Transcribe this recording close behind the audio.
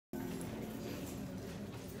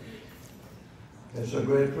It's a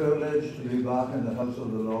great privilege to be back in the house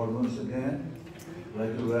of the Lord once again. I'd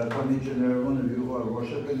like to welcome each and every one of you who are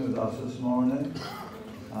worshiping with us this morning.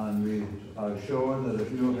 And we are sure that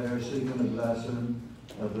if you're here seeking a blessing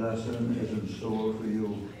is in store for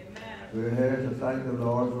you. We're here to thank the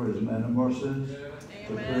Lord for his many mercies,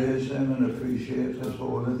 to praise him and appreciate his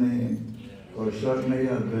holy name, for certainly he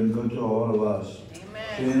has been good to all of us.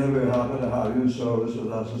 Shana, we're happy to have you in service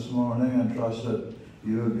with us this morning and trust that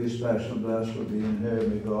you will be special blessed for being here.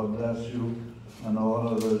 May God bless you and all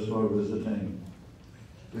others who are visiting.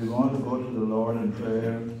 We want to go to the Lord in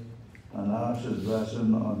prayer and ask his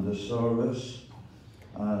blessing on this service.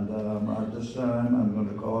 And at this time, I'm going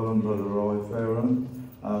to call on Brother Roy Farron.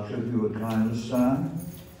 Ask if you would kindly stand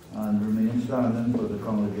and remain standing for the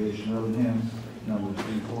congregational hymn, number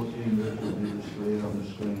 314, which will be displayed on the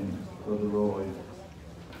screen. Brother Roy.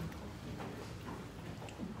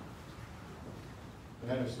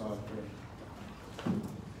 Let us all pray.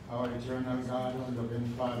 Our eternal God, our loving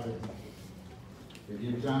Father, we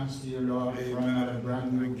give thanks to you, Lord, for another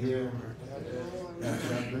brand new year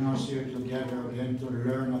that bring us here together again to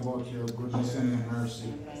learn about your goodness and your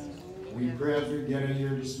mercy. We pray as we gather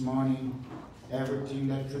here this morning, everything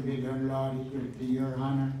that should be done, Lord, it will be your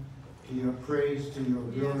honor, to your praise, to your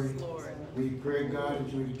glory. We pray, God,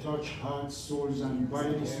 that you will touch hearts, souls, and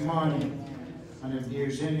body this morning. And if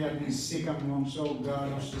there's any that is sick amongst all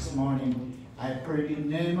God us this morning, I pray in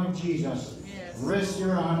the name of Jesus, rest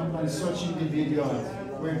your hand upon such individuals.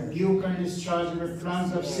 Rebuke and discharge the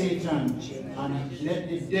plans of Satan, and let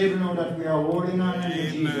the devil know that we are holding on to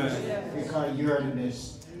Jesus, because you are the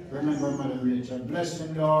best. Remember Mother Rachel. Bless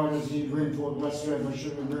him, Lord, as he bring forth whatsoever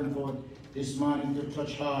should be bring forth this morning to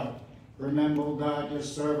touch heart. Remember, oh God, your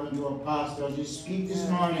servant, your pastor, as you speak this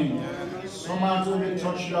morning. Some hearts will be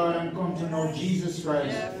touched, Lord, and come to know Jesus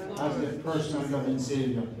Christ as the personal loving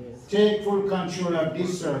Savior. Take full control of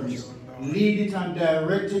this service. Lead it and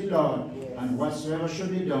direct it, Lord. And whatsoever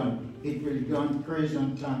should be done, it will be done. Praise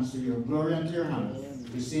and thanks to your glory and to your hand.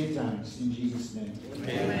 We say thanks in Jesus' name.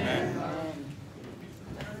 Amen.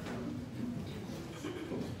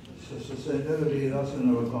 Sister Cindy will lead us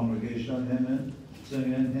in our congregational hymn,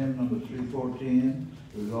 singing hymn number 314,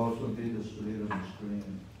 will also be displayed on the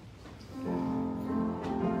screen.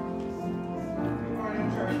 Good morning,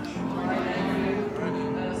 church. Good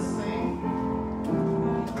morning. Let us sing.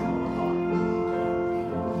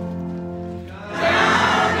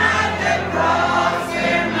 Down at the cross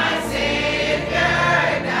where my Savior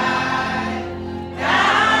died,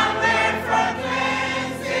 down where from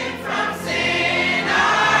cleansing from sin I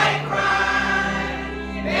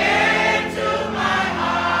cried, into my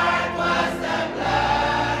heart was the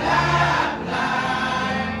blood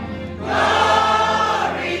applied.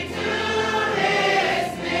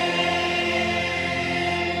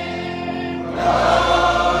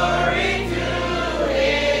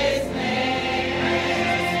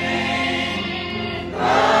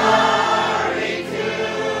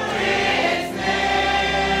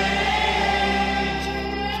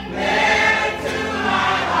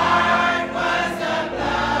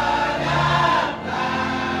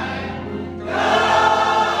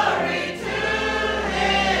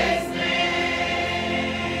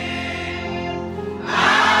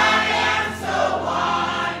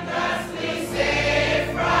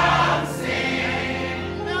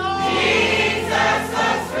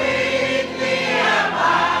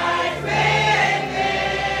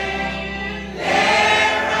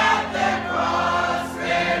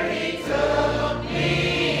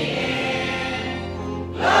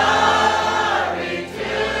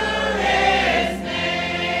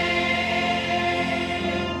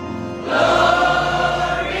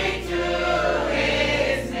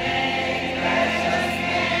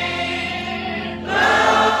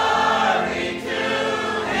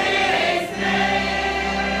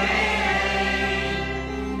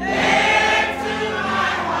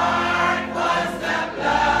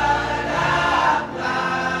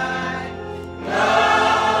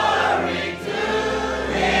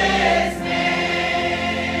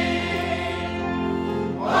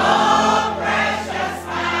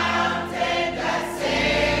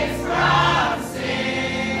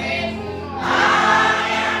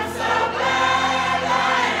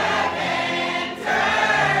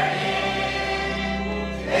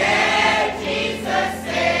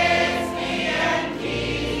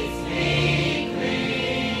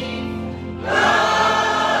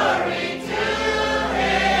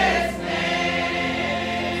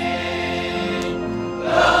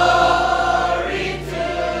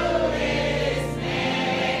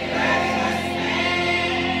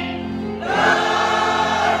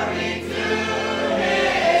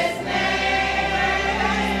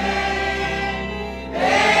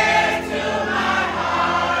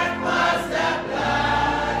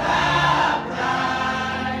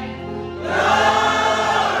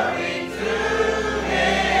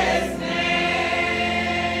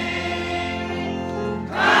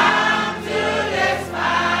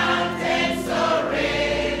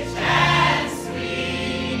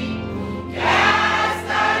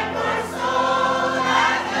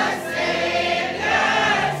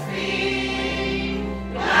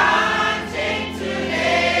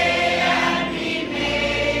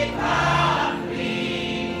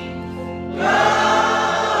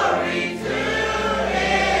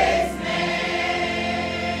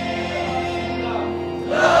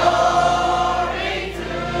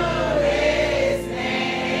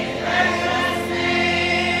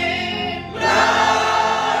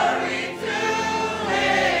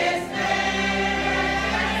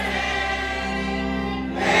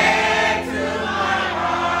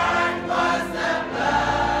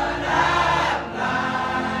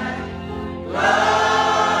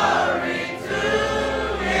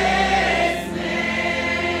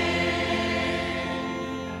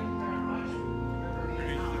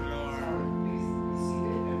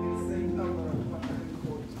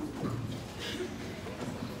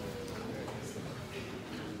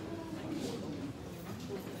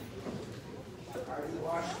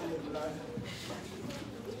 washed in the blood.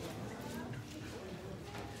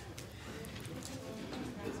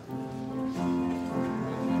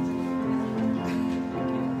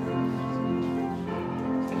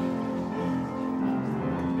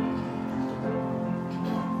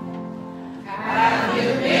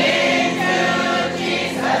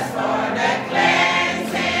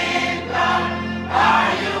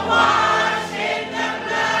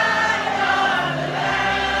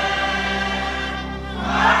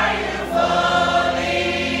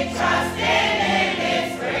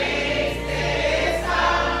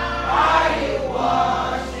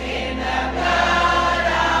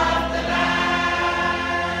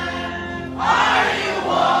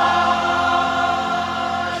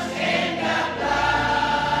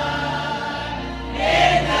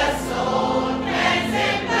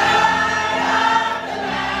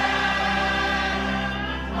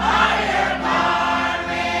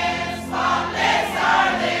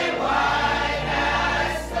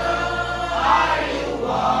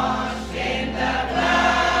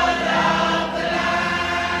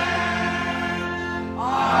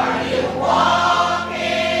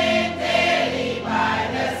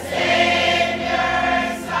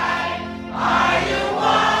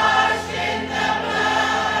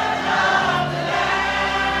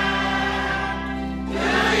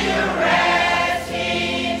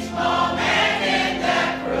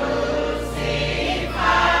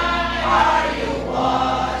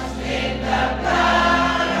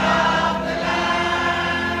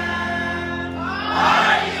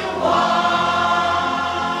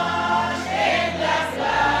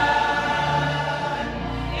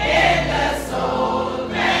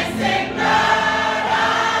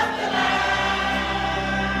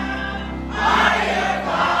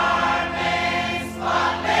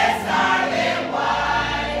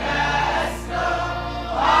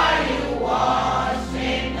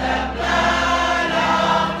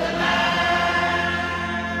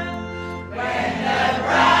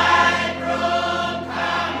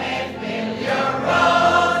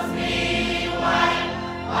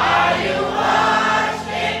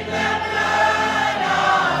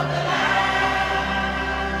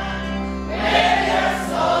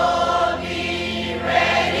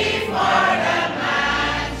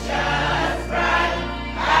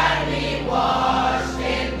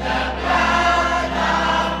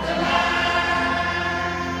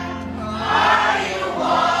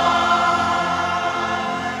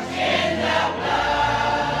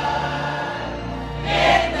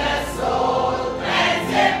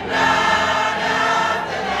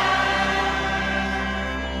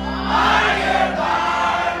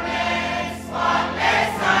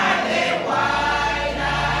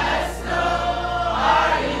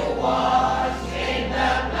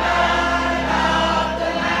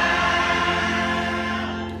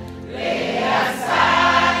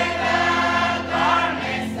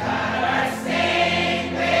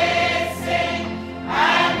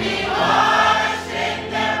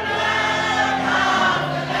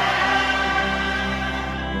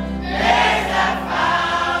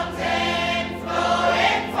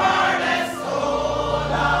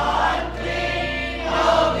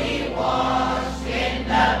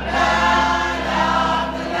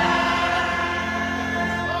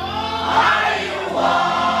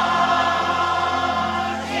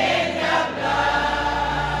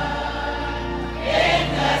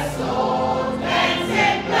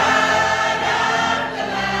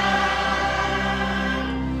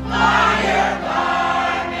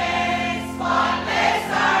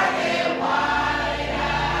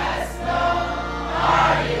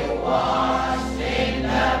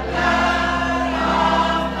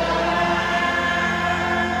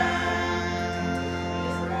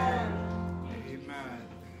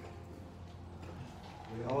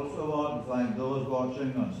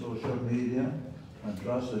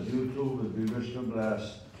 trust that you too will be richly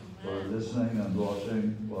blessed for listening and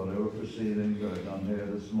watching whatever proceedings are done here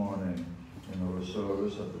this morning in our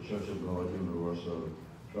service at the Church of God Universal.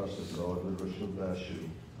 Trust that God will richly bless you.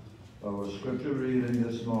 Our scripture reading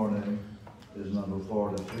this morning is number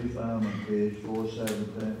 43, found on page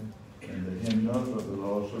 470 in the hymnal that will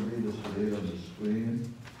also be displayed on the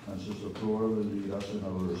screen, and Sister Flora will lead us in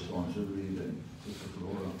our responsive reading. Sister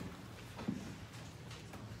Flora.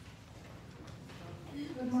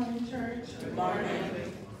 Good morning, church. Good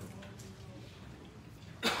morning.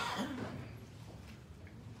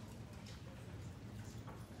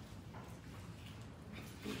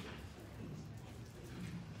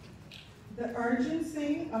 The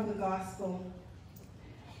urgency of the gospel.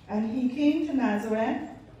 And he came to Nazareth,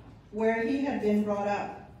 where he had been brought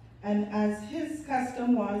up. And as his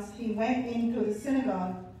custom was, he went into the synagogue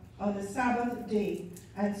on the Sabbath day,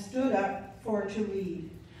 and stood up for to read.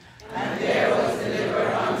 And there was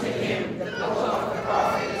delivered unto him the book of the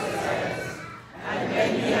prophet Isaiah. And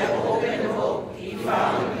when he had opened the book, he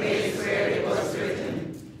found the place where it was written,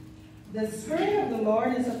 The Spirit of the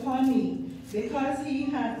Lord is upon me, because he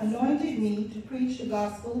hath anointed me to preach the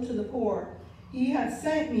gospel to the poor. He hath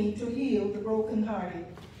sent me to heal the brokenhearted,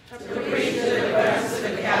 to preach deliverance to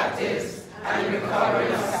the captives, and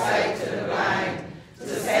recovering of sight to the blind, to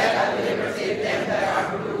set at liberty them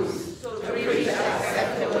that are bruised, to preach the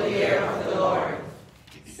acceptable year of the Lord.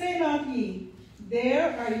 Say not ye,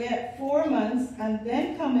 there are yet 4 months, and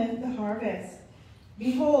then cometh the harvest.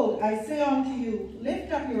 Behold, I say unto you,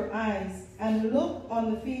 lift up your eyes, and look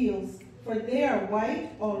on the fields, for they are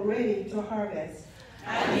white already to harvest.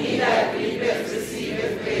 And he that reapeth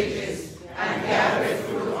receiveth wages, and gathereth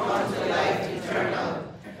fruit unto life eternal,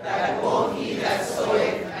 that both he that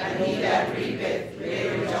soweth and he that reapeth may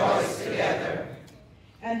rejoice together.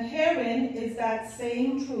 And herein is that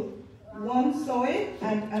saying true, one soweth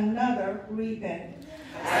and another reapeth.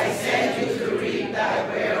 I sent you to reap that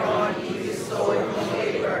whereon ye bestowed no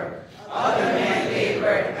labor. Other men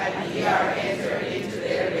labored, and ye are entered into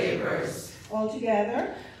their labors.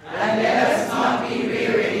 Altogether, And let us not be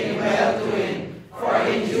weary in well-doing, for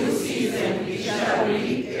in due season we shall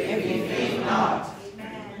reap if we faint not.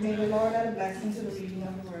 may the Lord add a blessing to the reading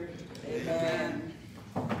of the word. Amen.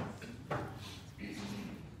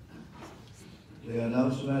 The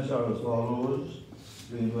announcements are as follows.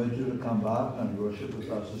 We invite you to come back and worship with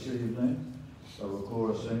us this evening. Our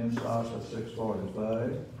chorus singing starts at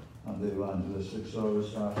 6:45 and the evangelistic service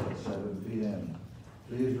starts at 7 p.m.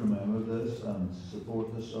 Please remember this and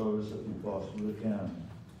support the service if you possibly can.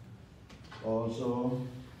 Also,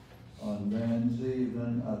 on Wednesday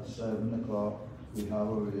evening at 7 o'clock, we have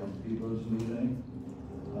our young people's meeting,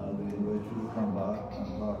 and we invite you to come back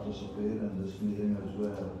and participate in this meeting as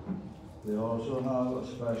well. We also have a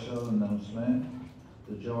special announcement.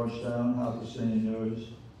 The Georgetown Happy Seniors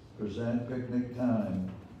present picnic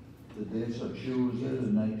time. The dates are Tuesday,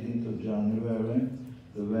 the 19th of January.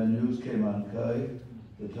 The venue is Kemankai.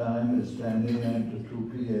 The time is 10 a.m. to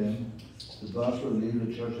 2 p.m. The bus will leave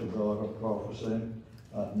the Church of God of Prophecy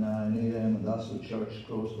at 9 a.m. and that's the church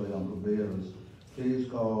close by Uncle Bale's.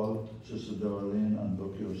 Please call Sister Darlene and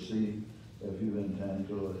book your seat if you intend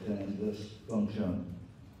to attend this function.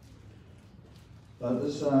 At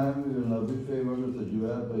this time, we will now be favoured with a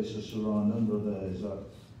duet by Sister Rhonda and Brother Isaac.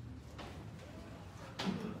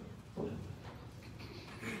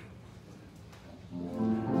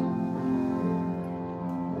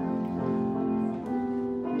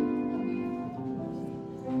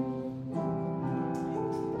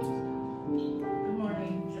 Good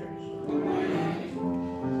morning, church.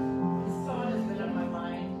 This thought has been on my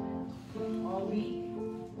mind all week,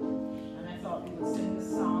 and I thought we would sing the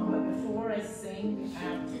song, but before I sing, I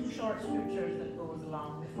have two short scriptures that goes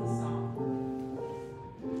along with the song.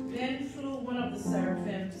 Then flew one of the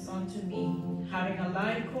seraphims unto me, having a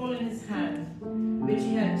live coal in his hand, which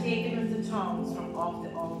he had taken with the tongs from off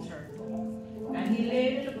the altar. And he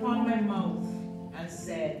laid it upon my mouth, and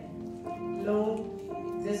said, Lo,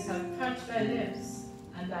 this hath touched thy lips,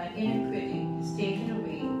 and thy iniquity is taken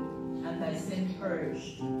away, and thy sin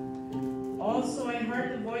purged. Also I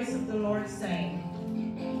heard the voice of the Lord saying,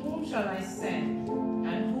 Whom shall I send,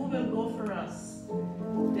 and who will go for us?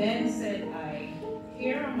 Then said I,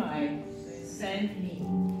 Here am I, send me.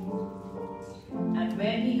 And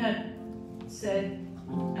when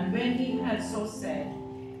he had so said,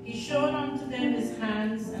 he showed unto them his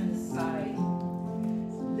hands and his side.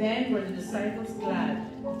 Then were the disciples glad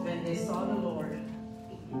when they saw the Lord.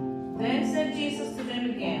 Then said Jesus to them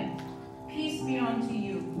again, Peace be unto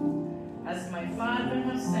you. As my Father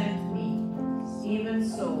hath sent me, even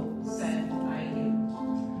so send I you.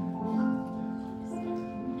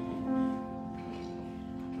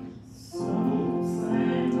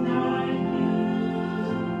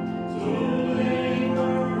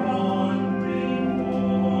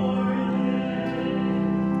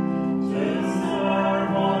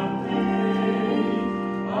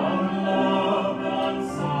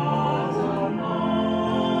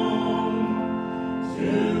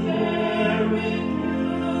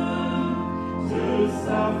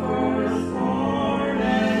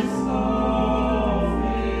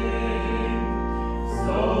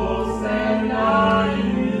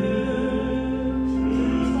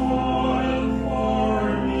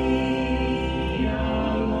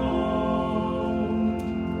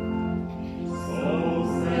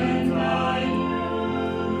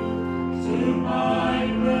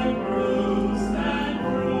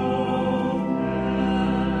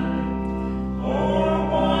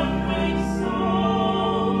 One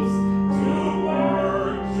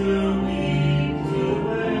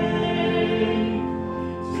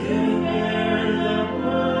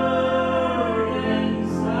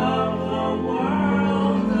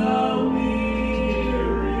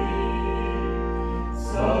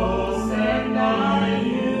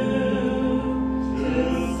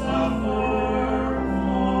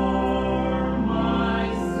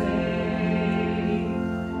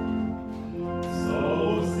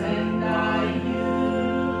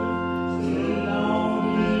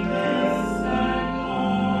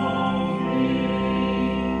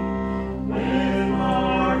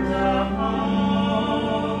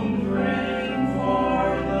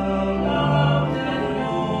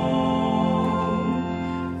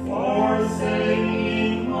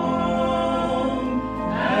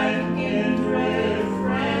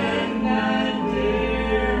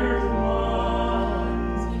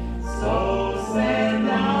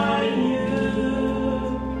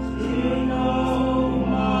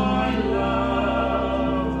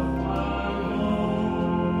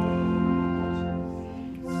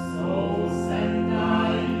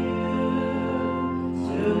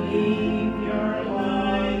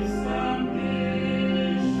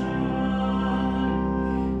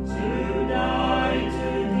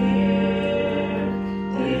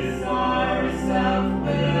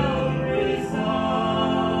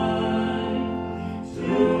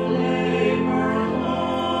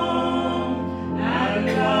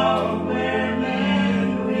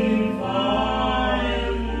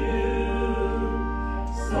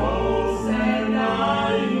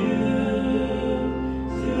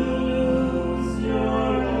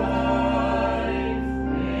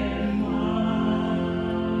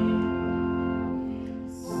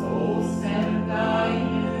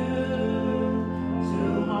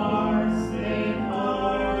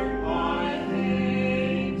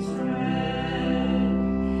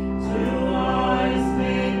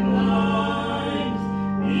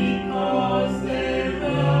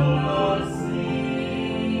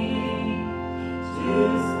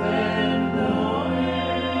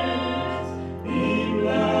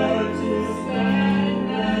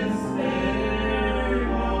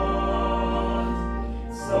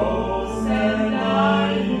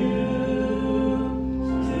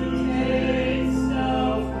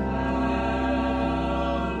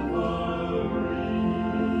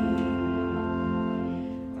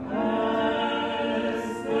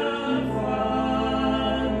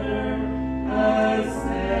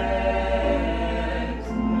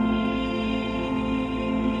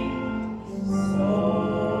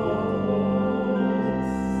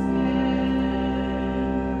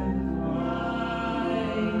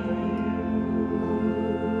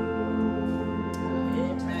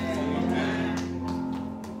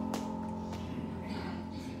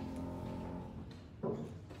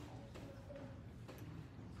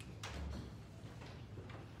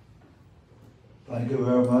Thank you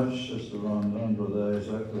very much, Sister Rhonda and Brother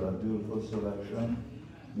Isaac, for that beautiful selection.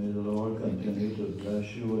 May the Lord continue to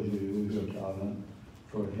bless you as you use your talent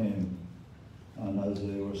for Him. And as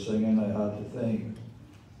they were singing, I had to think,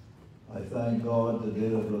 I thank God the day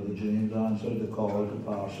that Brother James answered the call to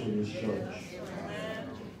pastor this church.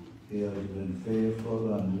 He has been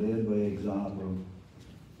faithful and led by example.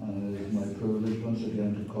 And it is my privilege once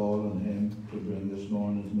again to call on him to bring this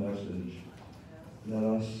morning's message. Let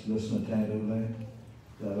us listen attentively.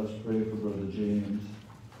 Let us pray for Brother James.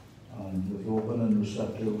 And with open and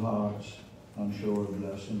receptive hearts, I'm sure a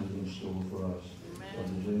blessing is in store for us.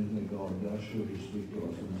 Brother James, may God bless you to speak to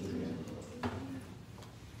us once again.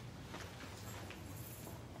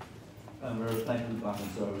 I'm very thankful to back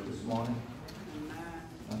in service this morning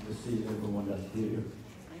and to see everyone that's here.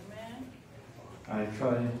 I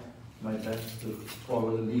try my best to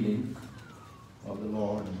follow the leading of the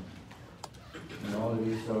Lord in all of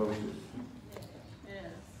these services.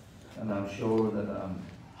 And I'm sure that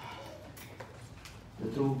the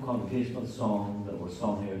two congregational songs that were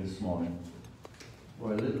sung here this morning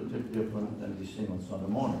were a little bit different than we sing on Sunday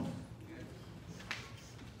morning.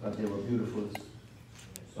 But they were beautiful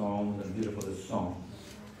songs and beautiful songs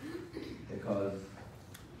because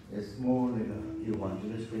it's more like a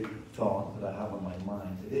evangelistic thought that I have on my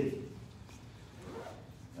mind today.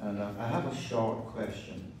 And I have a short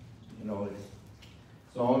question. You know,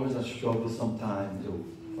 it's always a struggle sometimes to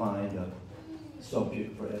find a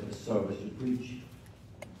subject for every service you preach,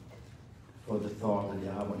 for the thought that you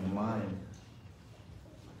have on your mind.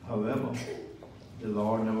 However, the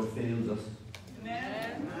Lord never fails us.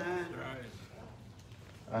 Amen.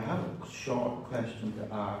 I have a short question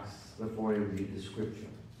to ask before I read the scripture.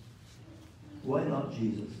 Why not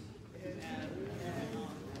Jesus?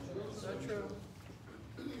 So true.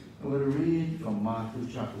 I'm going to read from Matthew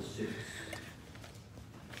chapter 6.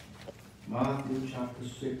 Matthew chapter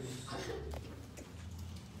 6,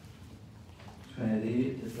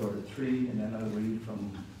 28 to 33, and then I'll read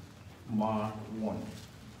from Mark 1.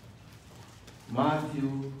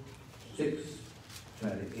 Matthew 6,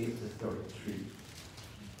 28 to 33.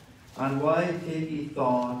 And why take ye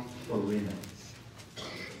thought for raiment?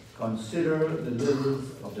 Consider the lilies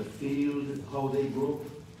of the field, how they grow,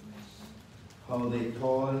 how they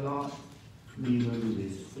toil not, neither do they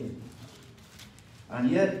spin. And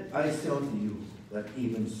yet I say unto you that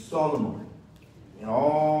even Solomon, in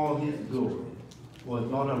all his glory, was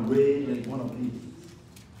not arrayed like one of these.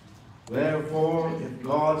 Wherefore, if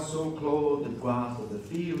God so clothe the grass of the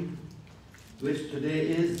field, which today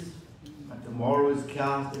is, and tomorrow is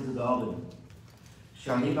cast into the oven,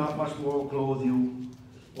 shall he not much more clothe you,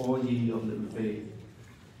 O ye of little faith?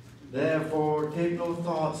 Therefore take no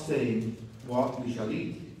thought, saying, what we shall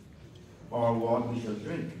eat, or what we shall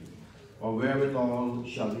drink, or wherewithal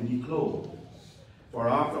shall we be clothed. For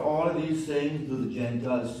after all of these things do the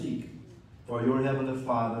Gentiles seek. For your heavenly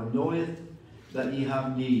Father knoweth that ye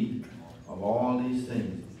have need of all these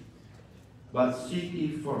things. But seek ye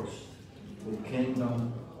first the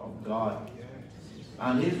kingdom of God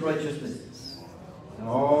and his righteousness, and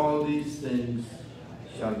all these things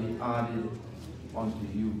shall be added unto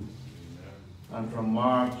you. And from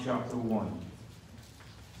Mark chapter 1,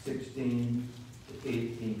 16 to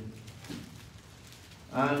 18.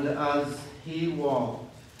 And as he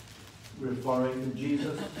walked, referring to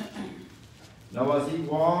Jesus, now as he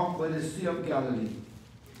walked by the Sea of Galilee,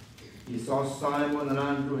 he saw Simon and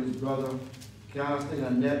Andrew his brother casting a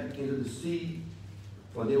net into the sea,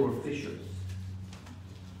 for they were fishers.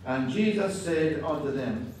 And Jesus said unto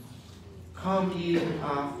them, come ye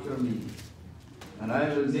after me, and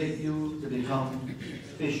I will make you to become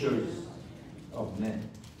fishers of men.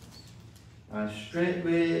 And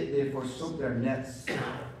straightway they forsook their nets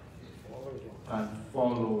and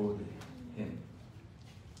followed him.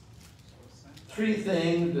 Three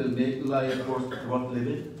things will make life worth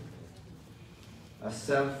living: a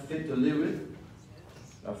self fit to live with,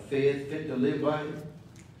 a faith fit to live by,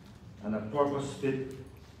 and a purpose fit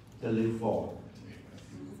to live for.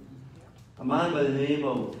 A man by the name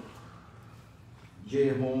of J.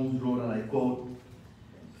 Holmes wrote, and I quote,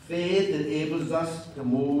 faith enables us to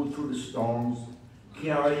move through the storms,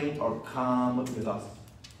 carrying our calm with us.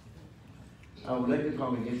 I would like the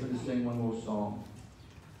congregation to sing one more song.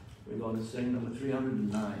 We're going to sing number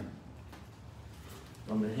 309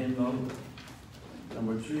 from the hymnal.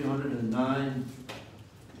 Number 309,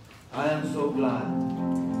 I am so glad.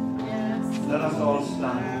 Yes. Let us all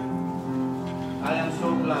stand. I am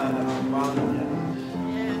so glad that I'm found in heaven.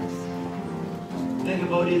 Yes. Think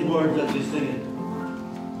about these words as we sing it.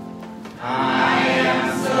 I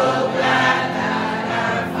am so glad that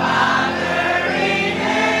our Father in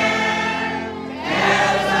heaven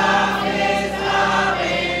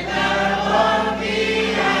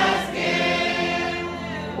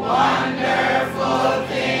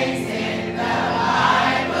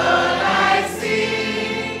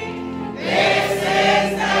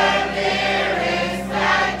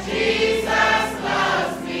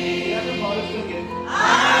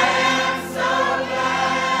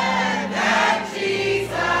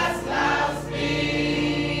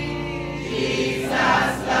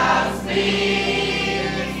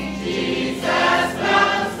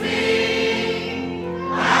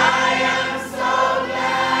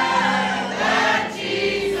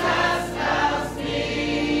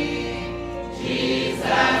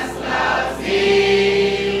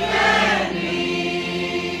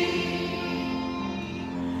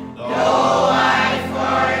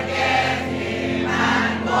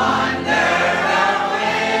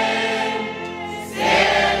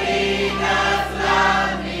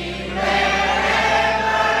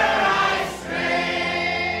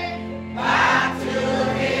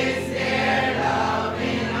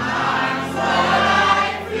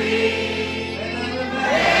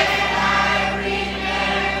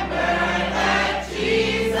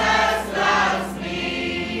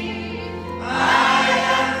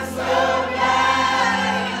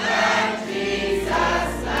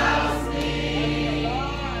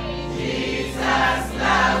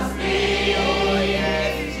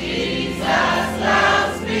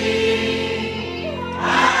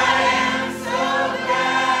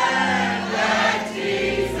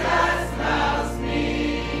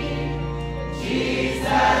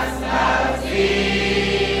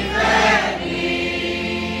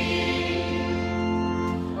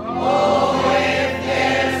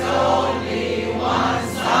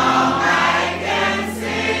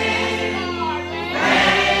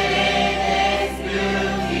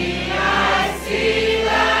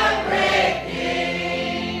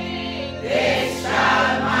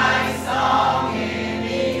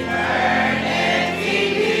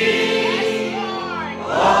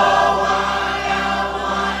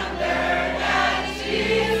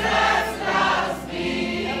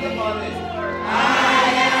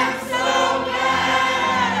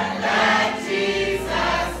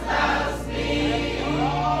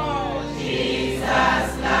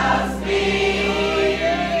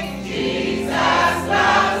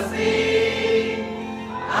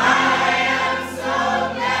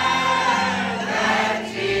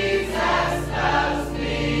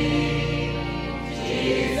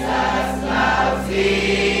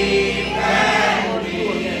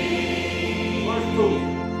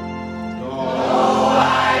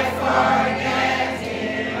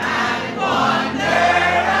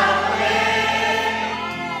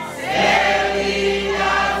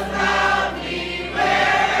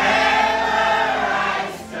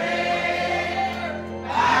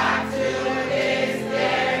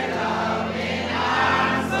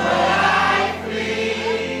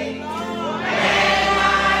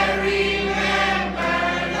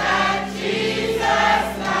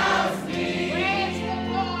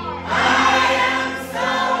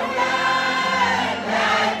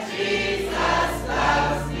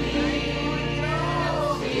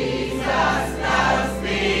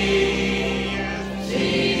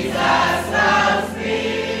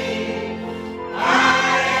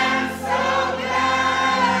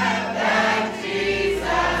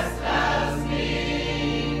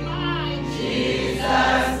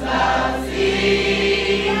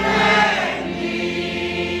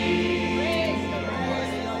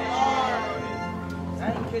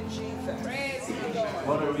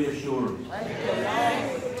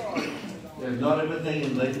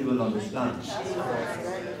everything in life you will understand.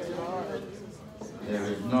 There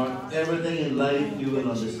is not everything in life you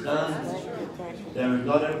will understand. There is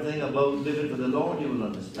not everything about living for the Lord you will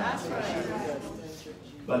understand.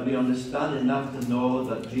 But we understand enough to know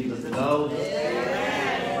that Jesus loves us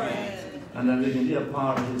and that we can be a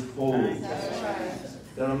part of His fold.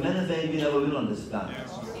 There are many things we never will understand.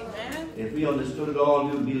 If we understood it all,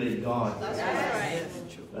 we would be like God.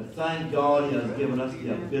 But thank God He has given us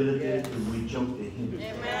the ability to reach out to Him.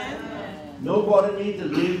 Nobody needs to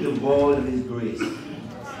live devoid of His grace.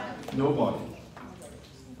 Nobody.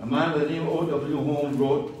 A man by the name of O.W. Holmes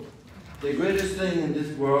wrote, "The greatest thing in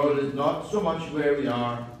this world is not so much where we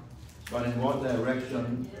are, but in what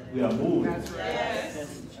direction we are moving."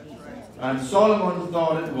 And Solomon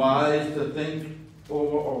thought it wise to think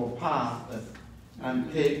over our path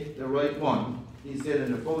and take the right one. He said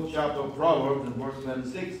in the 4th chapter of Proverbs in verse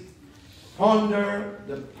 26, "Ponder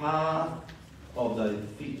the path of thy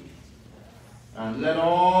feet, and let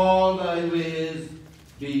all thy ways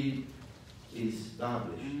be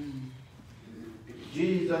established."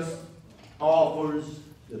 Jesus offers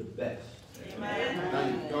the best.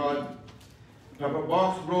 Thank God. Pepper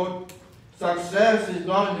Box wrote, "Success is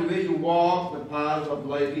not in the way you walk the paths of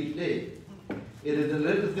life each day. It is the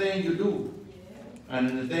little things you do and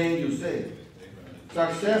in the things you say.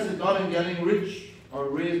 Success is not in getting rich or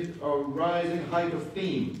rising height of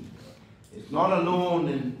fame. It's not alone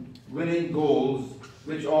in winning goals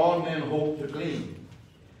which all men hope to claim.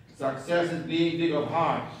 Success is being big of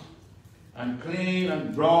heart and clean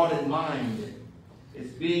and broad in mind.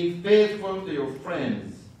 It's being faithful to your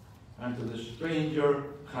friends and to the stranger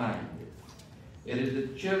kind. It's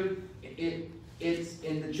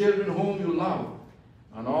in the children whom you love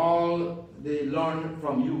and all they learn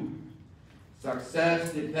from you.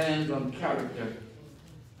 Success depends on character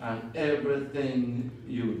and everything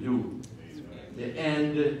you do." The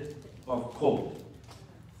end of quote.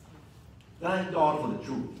 Thank God for the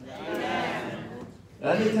truth. Amen.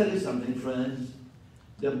 Let me tell you something, friends.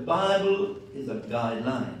 The Bible is a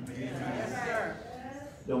guideline. Yes,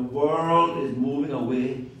 the world is moving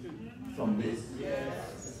away from this.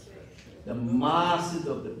 Yes. The masses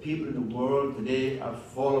of the people in the world today are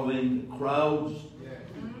following the crowds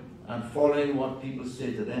and following what people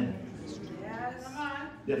say to them. Yes.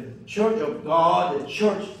 The church of God, the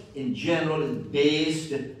church in general, is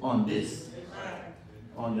based on this,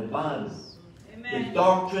 on the Bible. Amen. The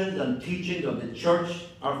doctrines and teachings of the church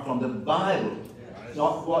are from the Bible,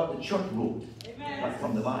 not what the church wrote, but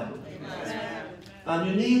from the Bible. Amen. And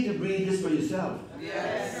you need to read this for yourself.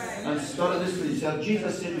 Yes. And study this for yourself.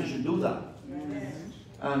 Jesus said we should do that. Yes.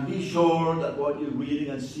 And be sure that what you're reading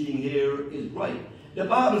and seeing here is right. The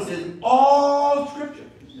Bible says all Scripture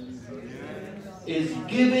is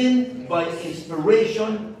given by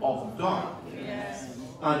inspiration of God. Yes.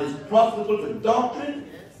 And is profitable for doctrine,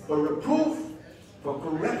 for reproof, for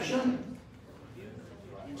correction,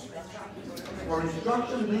 for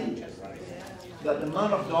instruction, that the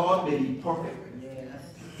man of God may be perfect,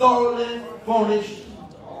 thoroughly furnished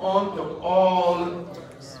unto all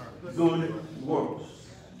good works.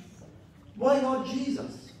 Why not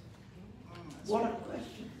Jesus? What a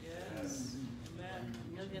question.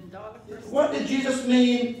 What did Jesus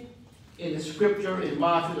mean in the scripture in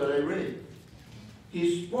Matthew that I read?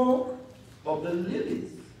 He spoke of the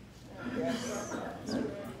lilies.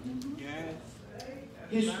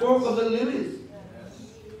 He spoke of the lilies.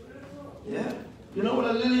 Yeah. You know what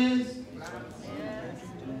a lily is?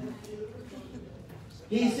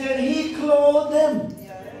 He said He clothed them.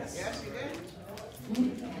 Yes, He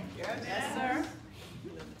did. Yes, sir.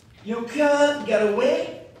 You can't get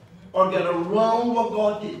away or get around what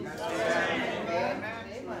God did.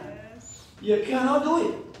 You cannot do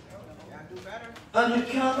it. And you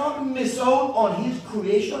cannot miss out on His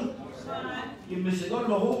creation. You're missing out on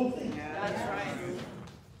the whole thing.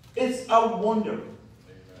 It's a wonder.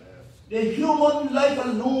 The human life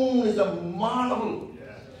alone is a marvel.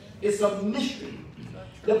 It's a mystery.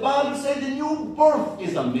 The Bible says the new birth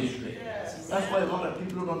is a mystery. That's why a lot of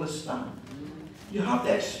people don't understand. You have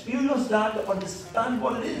to experience that to understand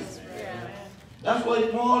what it is. That's why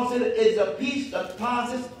Paul said it's a peace that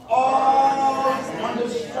passes all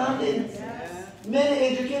understanding. Many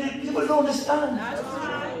educated people don't understand.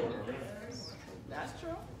 That's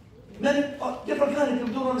true. Many different kind of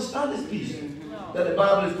people don't understand this peace that the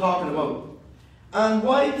Bible is talking about. And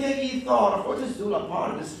why take ye thought? Of course, this is a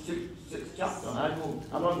part of this sixth chapter.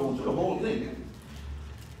 I'm not going through the whole thing.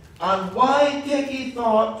 And why take ye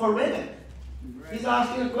thought for raiment? He's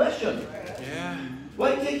asking a question. Yeah.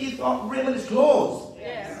 Why take ye thought raiment is clothes?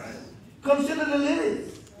 Yes. Consider the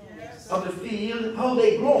lilies of the field, how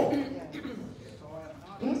they grow.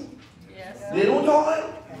 toil.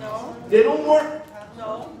 No. They don't work.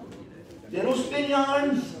 No. They don't spin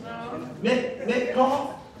yarns. No. Make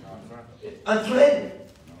cloth and thread.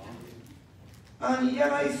 And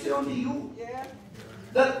yet I say unto you Yeah.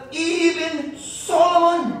 that even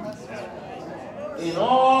Solomon, in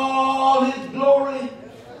all his glory,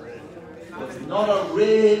 was not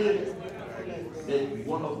arrayed than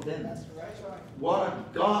one of them. What a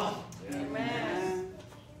God. Amen.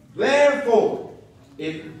 Wherefore,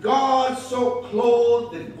 if God so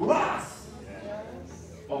clothed the grass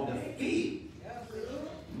of the field,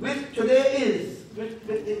 which today is, which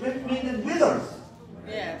means it withers.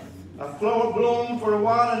 Yes. A flower blown for a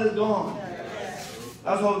while and is gone. Yes.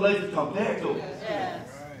 That's how life is compared to. Yes.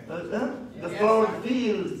 The flower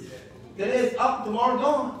fields. Today is up, tomorrow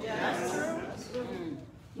gone. Yes.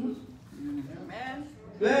 Amen.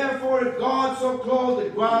 Therefore, if God so clothed the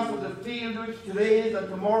grass of the field, which today is and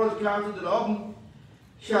tomorrow is cast into the oven,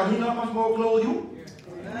 shall he not much more clothe you?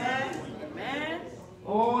 Amen. Amen.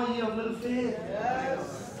 Oh, ye of little faith.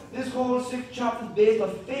 Yes. This whole 6th chapter is based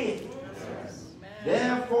on faith.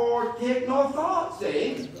 Therefore, take no thought,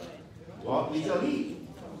 saying, what we shall eat,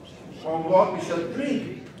 or what we shall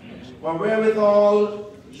drink, or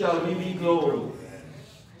wherewithal shall we be clothed.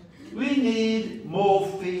 We need more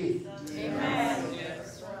faith. Amen.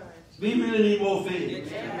 We really need more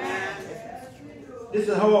faith. Amen. This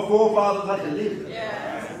is how our forefathers had to live.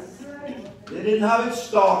 Yes. They didn't have it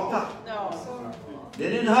stocked up. No. They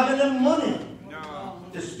didn't have any money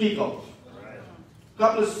to speak of. A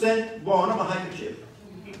couple of cents worn on a handkerchief.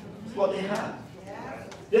 That's what they had.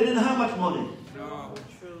 They didn't have much money.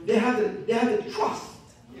 They had to trust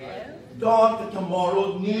God for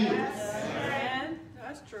tomorrow's needs. Amen.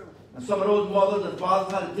 That's true. And some of those mothers and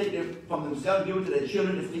fathers had to take it from themselves, give it to their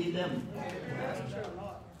children to feed them. That's true.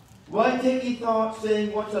 Why take ye thought,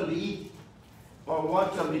 saying, what shall we eat? Or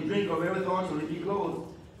what shall we drink? Or wherewithal shall we be clothed?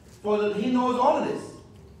 For that he knows all of this.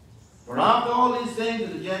 For after all these things do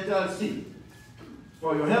the Gentiles seek.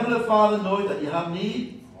 For your heavenly Father knows that you have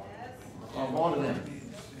need of all of them.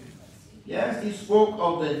 Yes, he spoke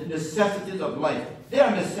of the necessities of life. They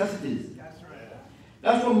are necessities.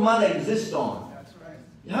 That's what man exists on.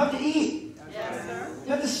 You have to eat. Yes, sir. You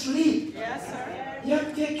have to sleep. Yes, sir. You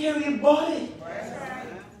have to take care of your body.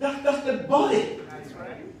 That's the body.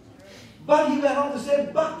 But he went on to say,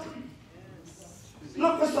 but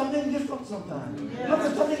look for something different sometimes. Look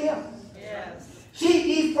for something else. Yes. Seek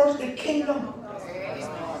ye first the kingdom.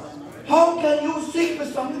 How can you seek for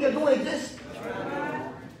something that don't exist?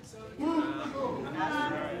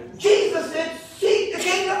 Jesus said, seek the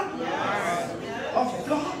kingdom of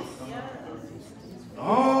God.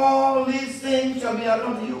 All these things shall be added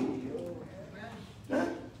unto you. Huh?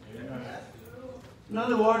 In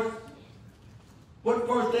other words, put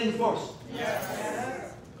first things first.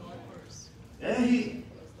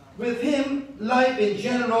 With him, life in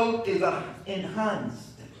general is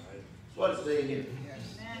enhanced. That's what it's saying here.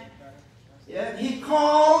 Yeah, he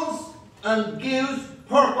calls and gives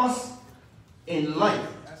purpose in life.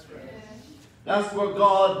 That's what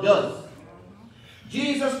God does.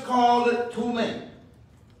 Jesus called it 2 men.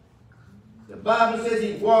 The Bible says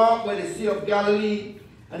he walked by the Sea of Galilee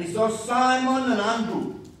and he saw Simon and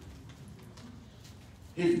Andrew,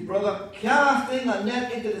 his brother, casting a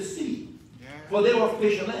net into the sea, for they were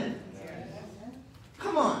fishermen.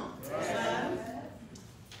 Come on.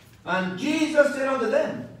 And Jesus said unto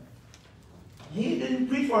them, he didn't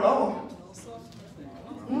preach for long.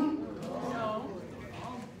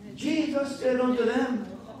 Jesus said unto them,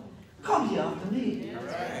 come ye after me,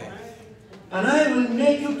 and I will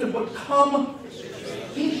make you to become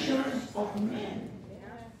fishers of men.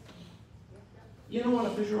 You know what a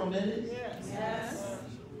fisher of men is? Yes.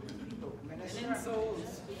 Winning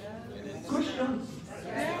souls. Christians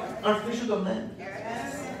are fishers of men.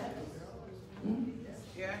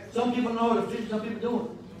 Some people know how to fish, some people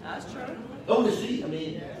don't. That's true. Oh, the sea, I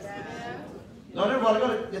mean. Not everybody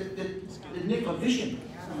got the nick of fishing.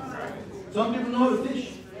 Some people know how to fish.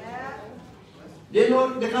 They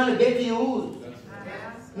know the kind of bait to use.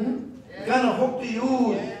 The kind of hook to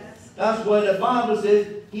use. That's why the Bible says,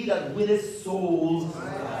 he that winneth souls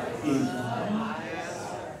is wise.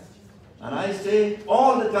 And I say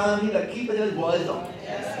all the time, he that keepeth his wisdom.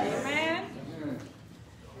 Amen.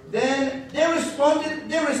 Then they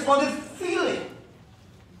responded freely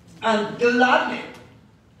and gladly.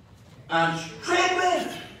 And straightway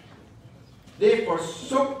they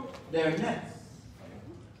forsook their nets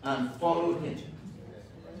and followed him.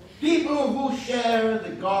 People who share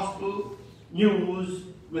the gospel news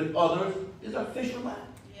with others is a fisherman.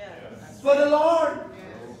 For the Lord.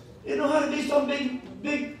 You don't have to be some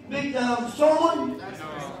big sermon.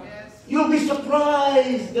 You'll be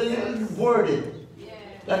surprised the little word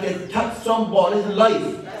that can touch somebody's life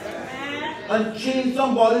and change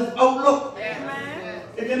somebody's outlook.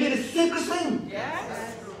 It can be the simplest thing.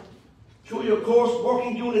 Through your course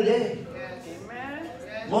working during the day.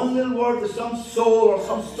 One little word to some soul or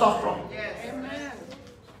some sufferer.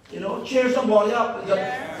 You know, cheer somebody up.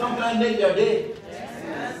 Sometimes make their day.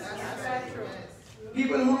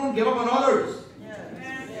 People who don't give up on others.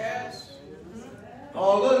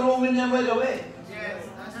 Although they don't win them right away.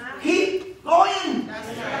 Keep going.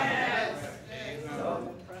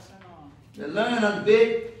 The lion and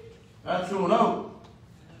bait are thrown out.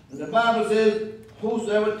 And the Bible says,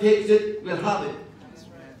 whosoever takes it will have it.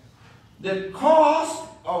 The cost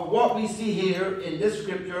of what we see here in this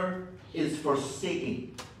scripture is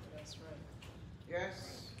forsaking. That's right.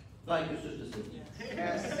 Yes. Thank you, Sister Cynthia.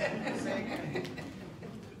 Yes.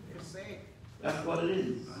 Forsake. That's what it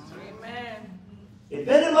is. Amen. If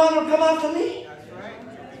any man will come after me, That's right.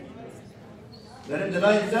 let him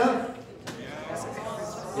deny himself.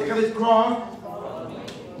 Take up his cross.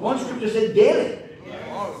 One scripture said daily.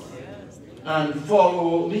 And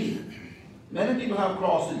follow me. Many people have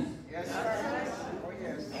crosses. Yes, sir. Oh,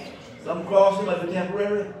 yes. Some crosses might be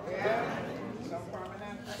temporary. Yeah. Some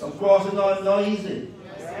permanent. Some crosses not easy.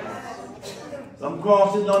 Some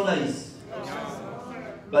crosses not nice.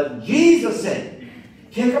 But Jesus said,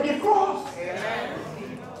 take up your cross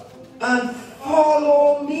and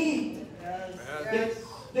follow me.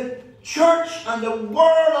 The church and the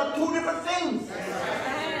world are two different things.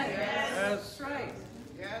 That's right.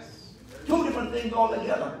 Yes. Two different things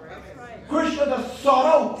altogether. That's right. Christians are sought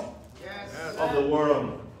out Yes. of the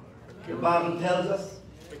world. The Bible tells us.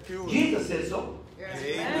 Jesus said so. Yes.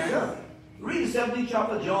 Yeah. Read the 17th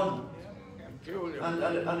chapter of John. And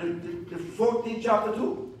the 14th chapter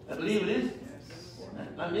too. I believe it is.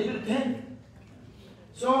 And maybe the 10th.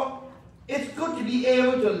 So, it's good to be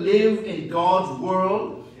able to live in God's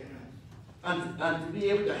world and to be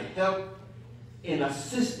able to help in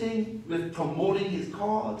assisting with promoting His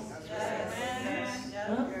cause.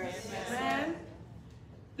 Huh?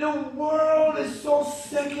 The world is so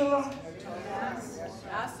secular.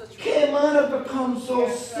 Can man have become so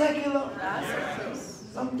secular?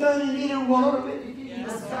 Sometimes you need to run out of it.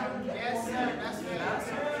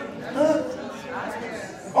 Huh?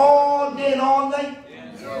 All day and all night,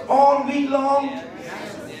 all week long.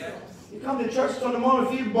 You come to church Sunday morning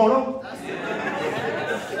and feel bored out.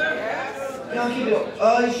 You can't keep your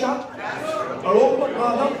eyes shut or open or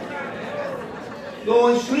up. Go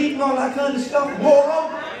and sleep and all that kind of stuff. Wore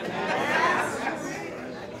out.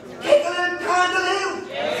 Take a little time to live.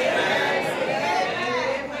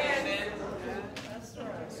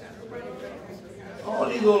 All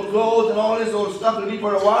these old clothes and all this old stuff will be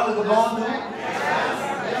for a while to go on to.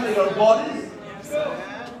 They got bodies.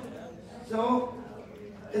 So,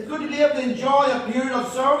 it's good to be able to enjoy a period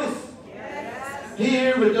of service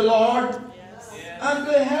here with the Lord and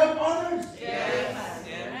to help others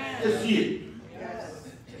to see it.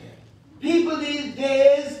 People these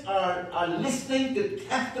days are listening to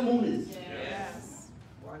testimonies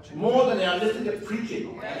more than they are listening to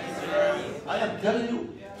preaching. I am telling you.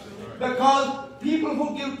 Because people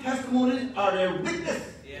who give testimonies are their witness.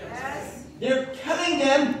 They're telling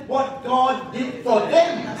them what God did for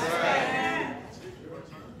them.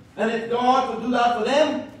 And if God will do that for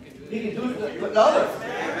them, He can do it for others.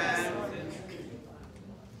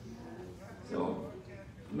 So,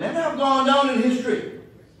 men have gone down in history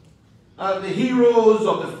as the heroes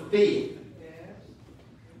of the faith.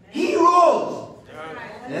 Heroes!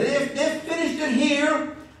 Now, they finished it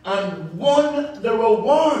here and won the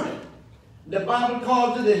reward. The Bible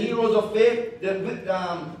calls it the heroes of faith. In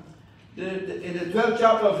the 12th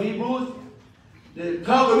chapter of Hebrews, the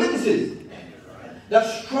cloud of witnesses that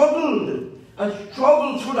struggled and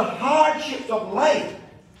struggled through the hardships of life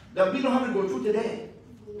that we don't have to go through today.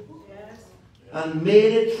 And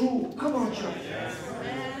made it through. Come on, church.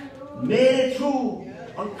 Made it through.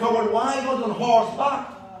 Uncovered wagons on horseback.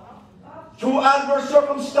 Through adverse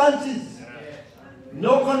circumstances.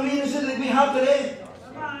 No conveniences that we have today.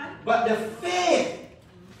 But the faith,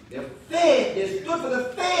 they stood for the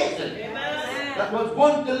faith that was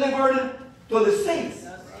once delivered to the saints.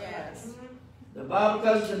 The Bible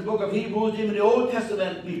tells us in the book of Hebrews, even the Old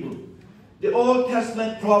Testament people, the Old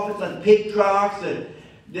Testament prophets and patriarchs,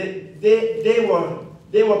 they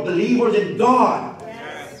were believers in God.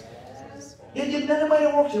 They did many mighty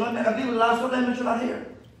works. I believe the last one I mentioned out here.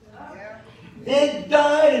 They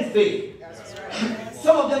died in faith.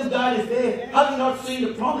 Some of them died in faith, having not seen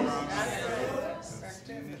the promise.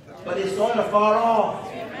 But they saw it afar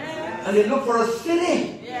off. And they looked for a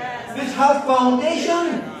city which has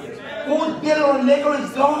foundation, builder and maker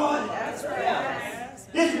is God.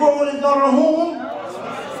 This world is not our home.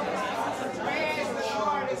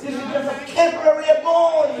 This is just a temporary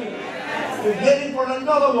abode. We're heading for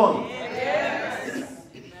another one.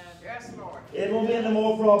 It won't be any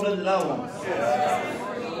more problem than that one.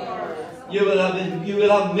 You will have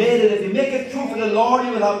made it. If you make it true for the Lord,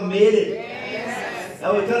 you will have made it.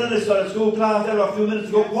 Now we're telling this school class there a few minutes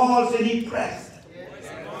ago. Paul said he pressed.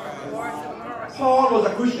 Paul was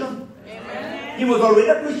a Christian. He was already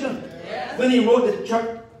a Christian when he wrote the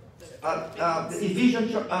church, the Ephesian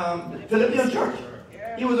church, the Philippian church.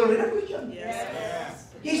 He was already a Christian.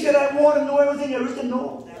 He said, I want to know everything there is to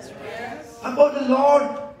know about the Lord.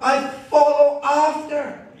 I follow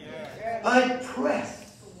after. I press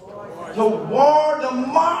toward the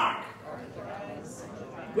mark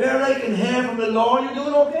where I can hear from the Lord. You're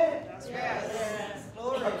doing okay.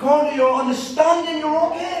 According to your understanding, you're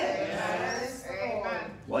okay.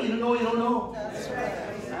 What you don't know, you don't know.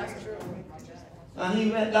 And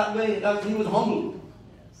he went that way. He was humble.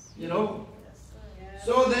 You know.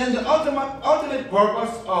 So then the ultimate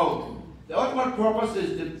purpose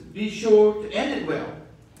is to be sure to end it well.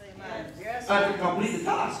 And to complete the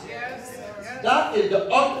task. That is the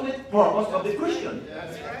ultimate purpose of the Christian.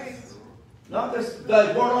 Not this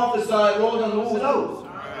guy born off the side road and lose out.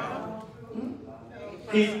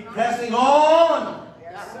 Keep pressing on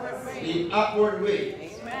the upward way.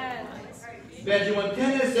 Benjamin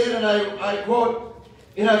Kennedy said, and I quote,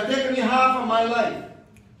 "It has taken me half of my life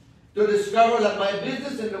to discover that my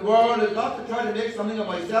business in the world is not to try to make something of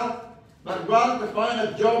myself, but rather to find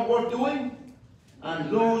a job worth doing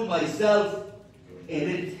and lose myself in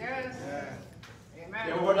it."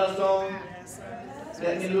 You ever heard that song?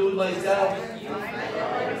 Let me lose myself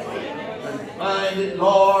and find it,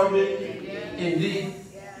 Lord, in thee.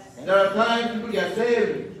 There are times people get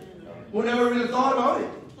saved who never really thought about it.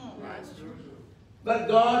 But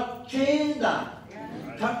God changed that,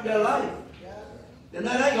 touched their life. The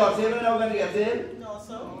night I got saved, I never went to get saved.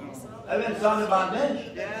 I went to sit on the back bench.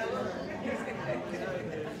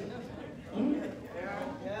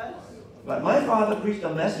 But my father preached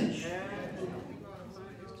a message.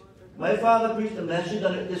 My father preached a message,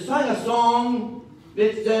 and they sang a song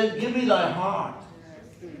which said, "Give me thy heart,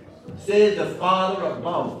 says the Father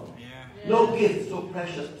above. No gift so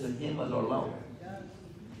precious to him as our love."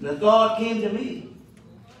 The thought came to me,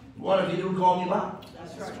 what if you do call me back?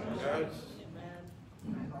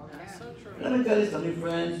 Let me tell you something,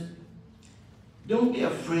 friends. Don't be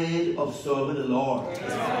afraid of serving the Lord.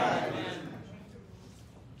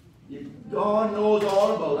 God knows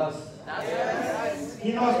all about us.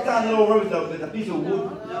 He's not standing over with a piece of wood.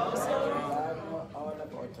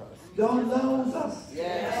 God loves us.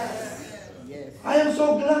 I am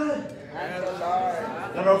so glad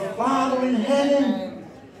that our Father in heaven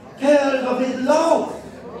tells of His love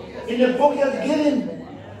in the book He has given.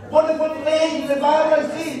 Wonderful things in the Bible I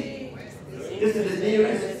see. This is the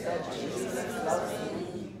dearest,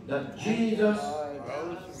 that Jesus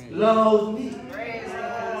loves me.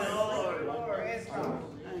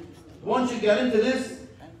 Once you get into this,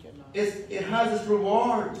 it has its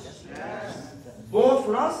rewards, both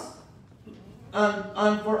for us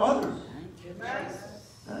and for others.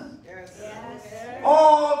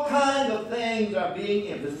 All kinds of things are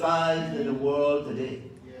being emphasized in the world today.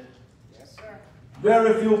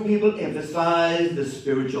 Very few people emphasize the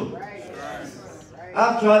spiritual.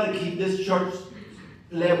 I've tried to keep this church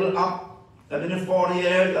level up. I've been here 40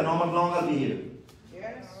 years, and how much longer I'll be here?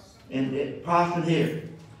 In pastoring here.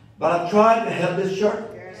 But I've tried to help this church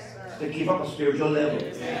to keep up a spiritual level.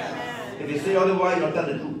 If you say otherwise, you're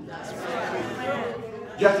telling the truth.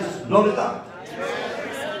 Just as blunt as that.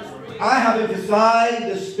 I have emphasized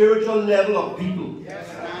the spiritual level of people.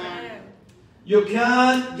 You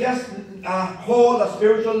can't just hold a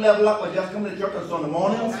spiritual level up by just coming to church on Sunday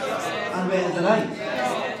morning and Wednesday night.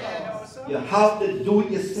 You have to do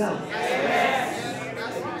it yourself.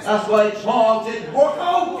 That's why Paul said, work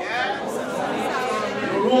out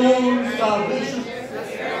your own salvation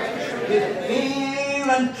with fear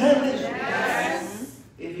and trembling.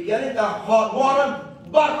 If you get into hot water,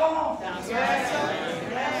 back off.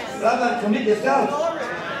 Rather than commit yourself.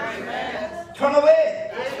 Turn away.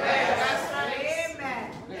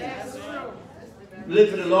 Live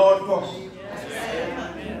for the Lord first.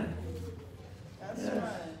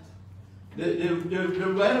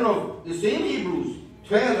 The writer of the same Hebrews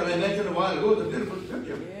 12 that I mentioned a while ago is a beautiful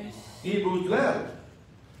scripture. Hebrews 12.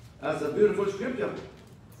 That's a beautiful scripture.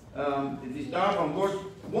 If you start from verse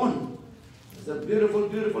 1, it's a beautiful,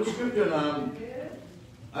 beautiful scripture.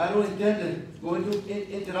 I don't intend to go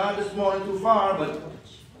into that this morning too far, but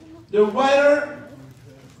the writer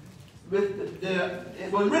with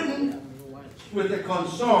it was written with the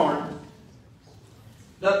concern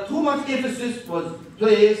that too much emphasis was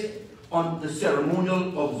placed on the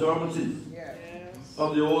ceremonial observances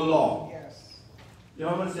of the old law. You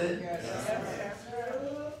know what I'm saying?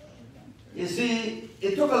 You see,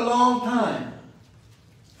 it took a long time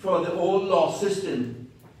for the old law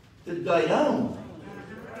system to die down.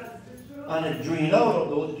 And it drained out of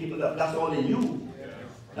those people. That's all they knew.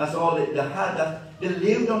 That's all they had. They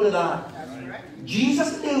lived under that.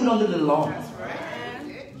 Jesus lived under the law.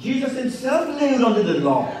 Jesus himself lived under the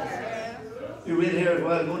law. You read here as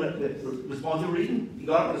well, going to respond to reading. You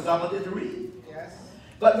got up on the Sabbath to read.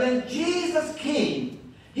 But when Jesus came,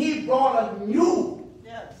 he brought a new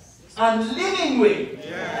and living way.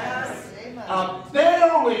 A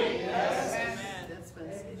better way.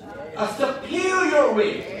 A superior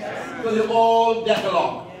way to the old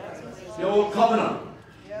Decalogue, the old covenant.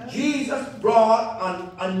 Jesus brought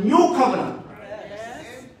a new covenant.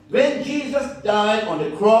 When Jesus died on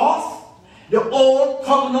the cross, the old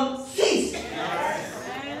covenant ceased.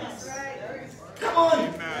 Come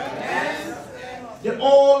on. The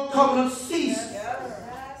old covenant ceased,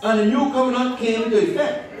 and the new covenant came into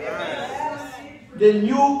effect. The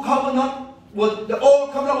new covenant was, the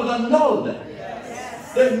old covenant was annulled.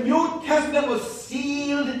 The New Testament was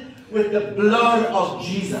sealed with the blood of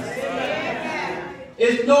Jesus.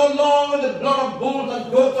 It's no longer the blood of bulls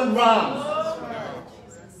and goats and rams,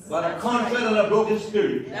 but a contrite and a broken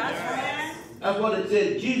spirit. That's what it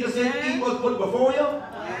says. Jesus said, eat what's put before you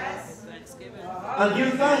and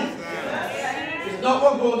give thanks. It's not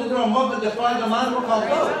what goes into our mouth that defiles a man will come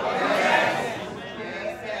out.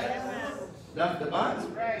 That's the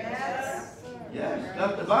Bible. Yes,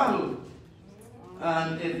 that's the Bible.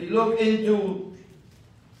 And if you look into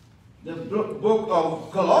the book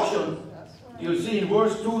of Colossians, you'll see in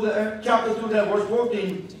verse 2 there, chapter 2 there, verse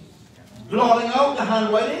 14, blotting out the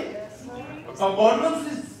handwriting of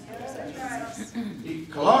ordinances.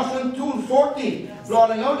 Colossians 2:14,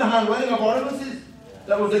 blotting out the handwriting of ordinances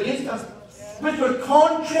that was against us, which was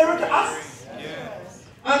contrary to us,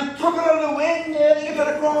 and took it out of the way, nailing it to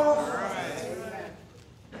the cross.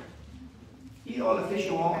 Eat all the fish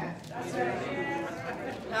you want.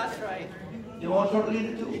 That's right. You want turtle eat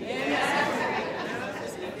it too?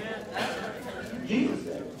 Jesus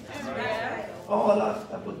said. All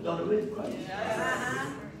that was done away with Christ.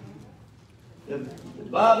 The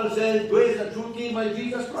Bible says grace and truth came by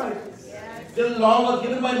Jesus Christ. The law was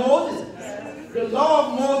given by Moses. The law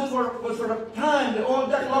of Moses was for a time. The old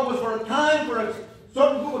Decalogue was for a time for a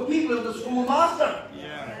certain group of people. It was the schoolmaster.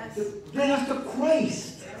 To bring us to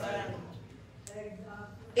Christ.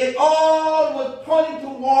 It all was pointing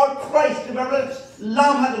toward Christ. Remember, the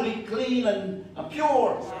lamb had to be clean and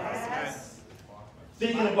pure.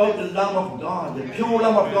 Speaking about the Lamb of God, the pure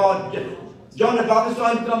Lamb of God. John the Baptist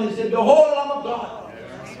saw him come and said, behold the Lamb of God.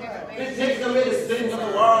 It takes away the sins of the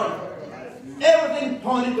world. Everything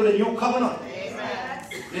pointed to the new covenant.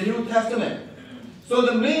 The New Testament. So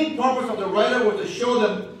the main purpose of the writer was to show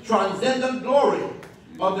the transcendent glory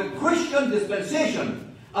of the Christian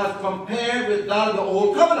dispensation as compared with that of the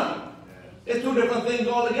Old Covenant. It's two different things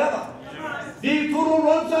altogether. These two don't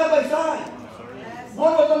run side by side.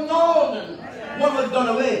 One was annulled and one was done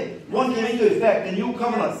away. One came into effect, the New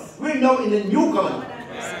Covenant. We're now in the New Covenant.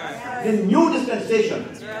 The new dispensation.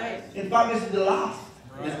 In fact, this is the last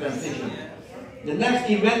dispensation. The next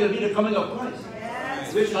event will be the coming of Christ,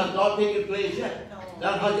 which has not taken place yet.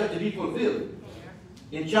 That has yet to be fulfilled.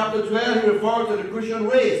 In chapter 12, he refers to the Christian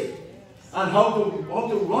race and how to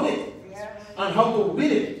run it and how to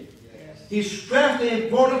win it. He stressed the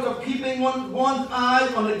importance of keeping one's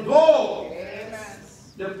eyes on the goal.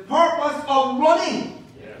 The purpose of running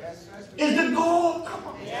is the goal. Come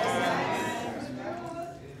on.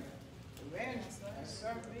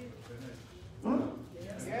 Huh?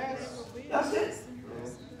 That's it.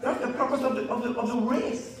 That's the purpose of the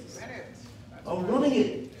race. Of running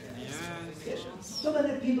it. So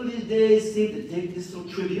many people these days seem to take this so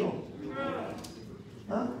trivial.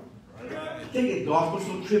 Huh? Take the gospel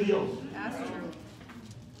so trivial. That's true.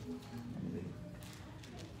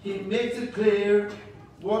 He makes it clear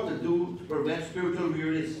what to do to prevent spiritual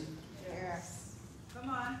weariness. Yes. Come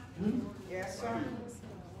on. Yes, sir.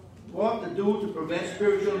 What to do to prevent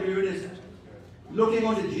spiritual weariness. Looking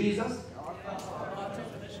unto Jesus,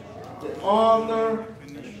 the author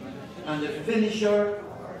and the finisher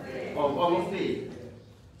of our faith.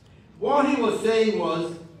 What he was saying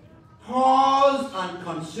was, pause and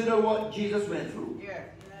consider what Jesus went through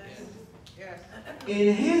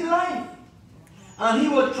in his life. And he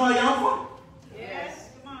was triumphant. Yes.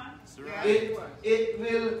 Come on. It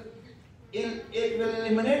will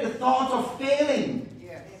eliminate the thoughts of failing.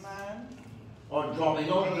 or dropping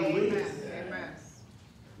out of the way.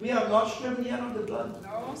 We have not stripped yet of the blood.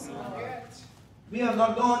 No, not yet. We have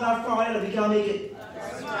not gone that far yet. We can't make it.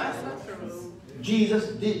 Jesus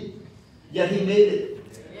did. Yet he made it.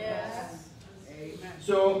 Yes. Amen.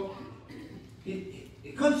 So,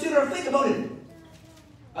 consider, think about it.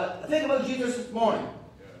 Think about Jesus this morning.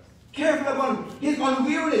 Careful about his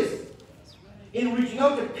unweariness in reaching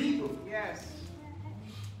out to people. Yes.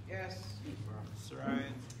 Yes. That's right.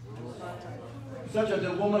 Such as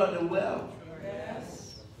the woman at the well.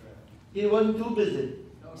 Yes. He wasn't too busy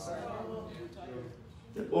No, sir.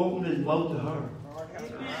 to open his mouth to her. Lord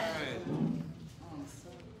have mercy.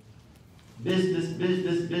 Business,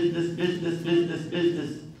 business, business, business, business,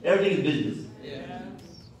 business. Everything is business.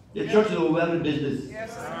 The church is overwhelmed with business.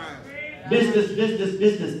 Yes, sir. Business, business,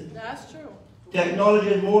 business. That's true. Technology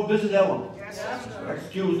is more business than ever. Yes, sir.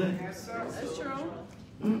 Excuse me. Yes, sir. That's true.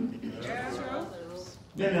 Hmm? Yes, true.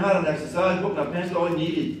 Then we had an exercise book and a pencil, all we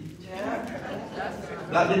needed.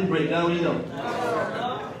 That didn't break down either.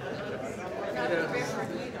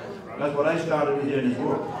 That's what I started with here in this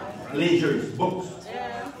world. Leisures, books.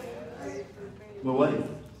 My wife.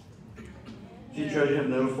 She treasured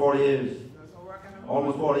him there 40 years.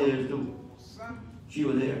 Almost 40 years too. She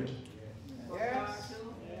was there. Yes.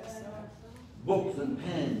 Books and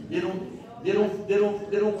pens. They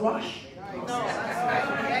don't crush.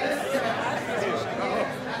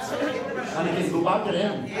 And it can go back to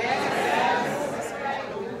them.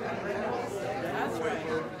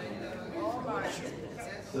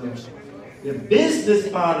 So the business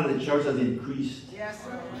part of the church has increased Yes,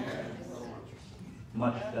 sir.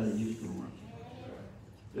 much than it used to be.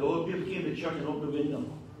 The old people came to church and opened the window.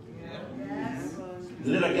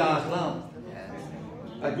 Lit a gas lamp.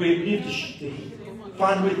 A great leaf to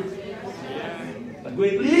fan with. A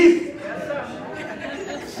great leaf.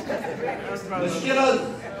 Mosquitoes.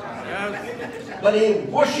 But they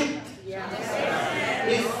worshipped.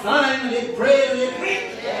 They sang, they prayed, they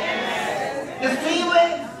preached. The same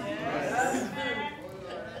way.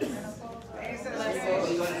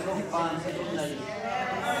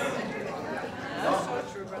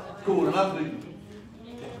 Cool enough to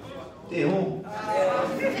stay home.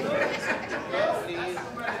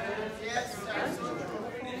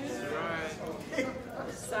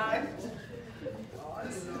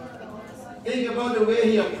 Think about the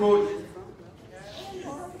way he approached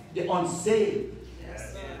the unsaved.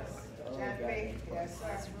 Gently. Yes,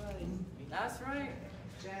 sir. That's right.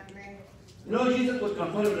 Gently. You know, Jesus was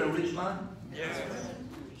confronted with a rich man.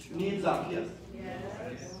 Needs Zacchaeus.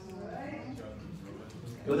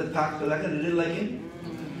 He was a tax collector, they didn't like him.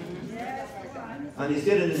 And he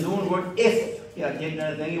said in his own word, if he had taken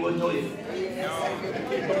anything, he wouldn't know you.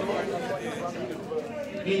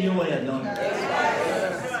 He knew what he had done.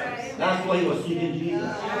 That's why he was seeking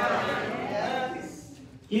Jesus.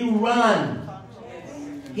 He ran.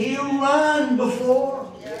 He ran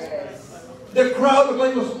before. The crowd was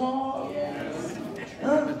going to small.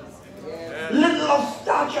 Huh? Little of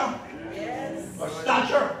stature. Or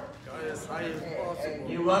stature.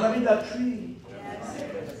 He ran up in that tree.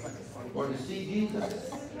 For to see Jesus.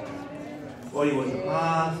 For he was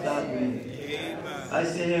past that way. I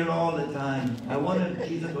say here all the time, I wonder if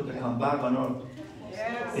Jesus was to come back on earth.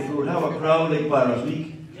 If we would have a crowd like Paris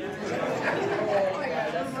Week.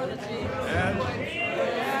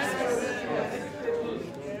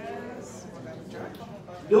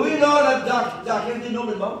 Do we know that Zacchaeus didn't know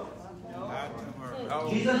about?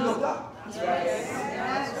 Jesus looked up.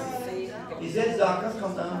 He said, Zacchaeus,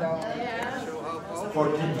 come down. For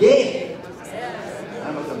today,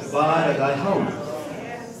 I must abide at thy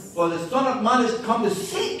house. For the Son of Man is come to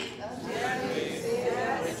seek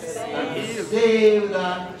and to save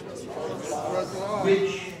that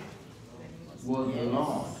which was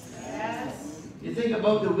lost. You think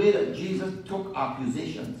about the way that Jesus took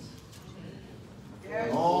accusations.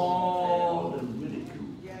 All the ridicule.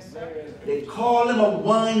 They call him a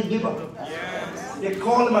wine bibber. They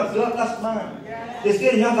call him a gluttonous man. They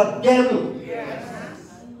say he has a devil.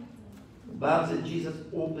 The Bible said Jesus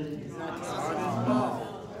opened his mouth.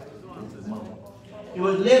 He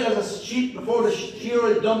was led as a sheep before the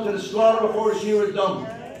shearer is dumb, to the slaughter before the shearer is dumb.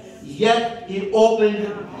 Yet he opened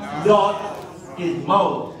not his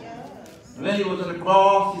mouth. And when he was on the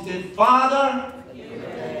cross, he said, Father,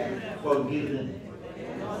 forgive them.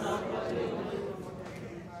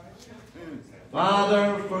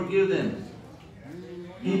 Father, forgive them.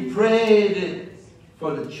 He prayed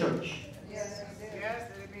for the church.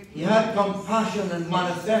 He had compassion and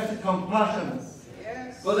manifested compassion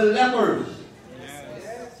for the lepers.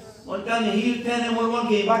 One time he healed 10 and one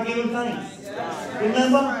came back, gave him thanks.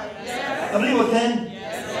 Remember? I believe it was 10.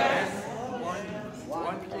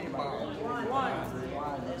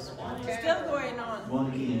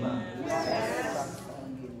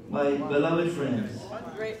 My beloved friends,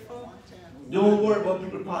 Grateful. don't worry about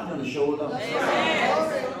people patting you on the shoulder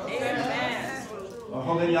Amen. or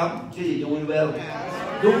hugging you up, gee, you're doing well.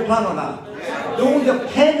 Don't plan on that. Don't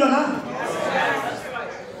depend on that.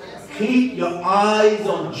 Keep your eyes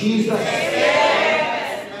on Jesus.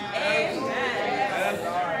 Amen.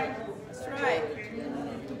 That's right.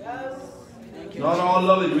 Not all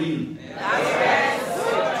love is real. That's right.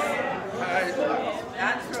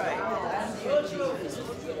 That's right.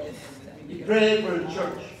 He prayed for the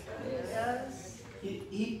church.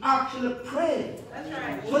 He actually prayed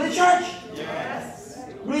for the church.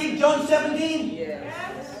 Read John 17.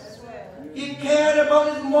 He cared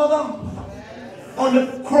about his mother. On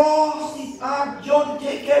the cross, he asked John to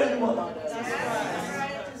take care of his mother.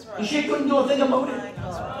 And she couldn't do a thing about it.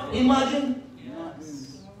 Imagine.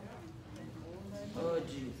 Oh,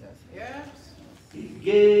 Jesus. He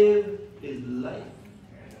gave his life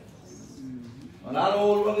on that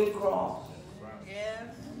old rugged cross. Yes.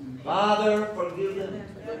 Father, forgive them,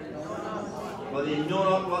 for they know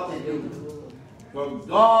not what they do. For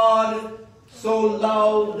God so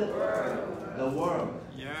loved the world,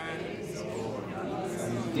 He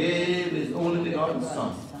gave His only begotten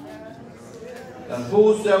Son, that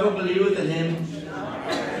whosoever believeth in Him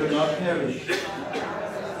should not perish,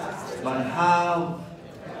 but have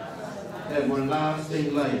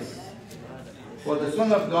everlasting life. For the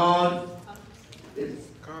Son of God is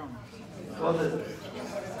for the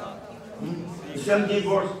 17th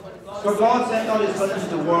verse. For God sent out His Son into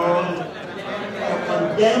the world to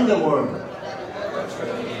condemn the world,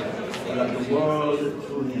 so that the world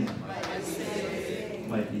through Him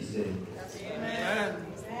might be saved.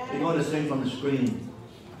 We're going to sing from the screen.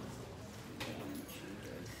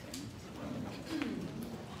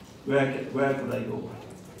 Where could I go?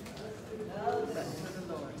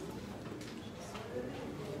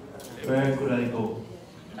 Where could I go?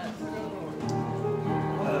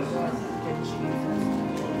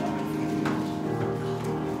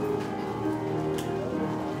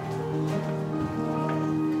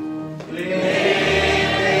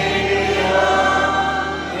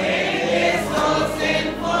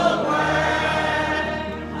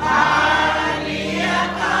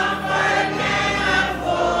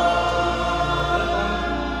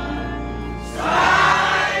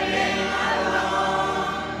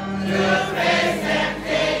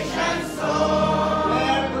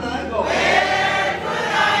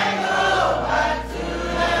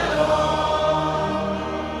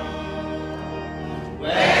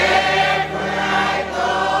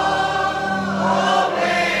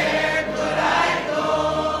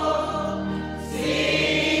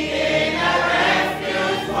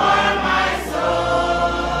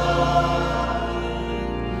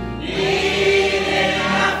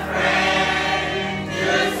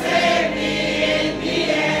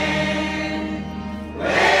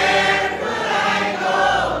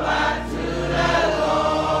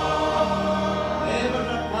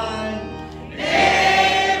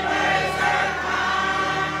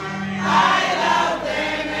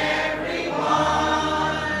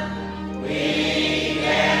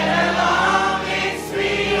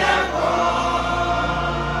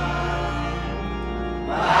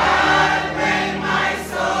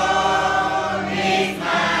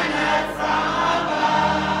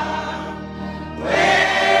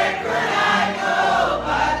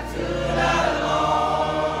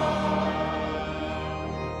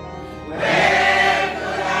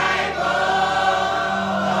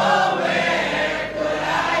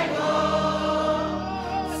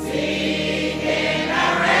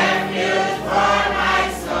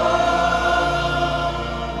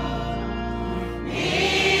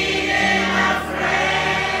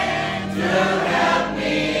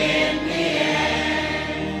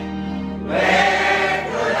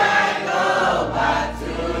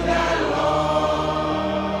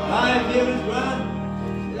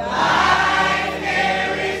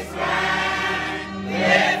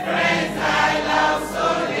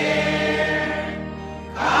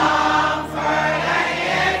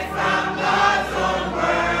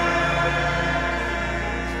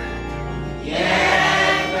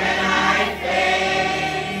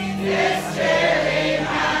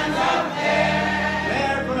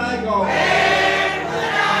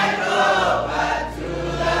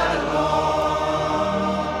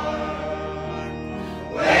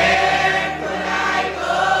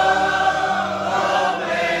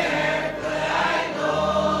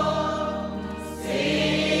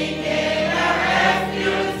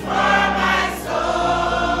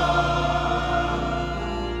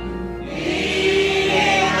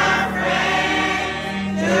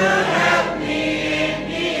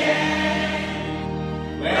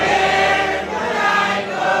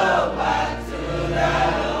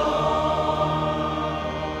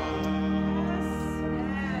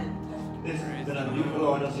 Thank you for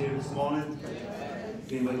allowing us here this morning.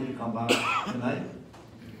 We invite you to come back tonight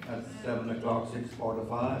at 7 o'clock,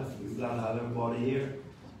 6:45. We're glad to have everybody here.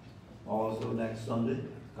 Also next Sunday,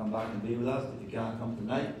 come back and be with us. If you can't come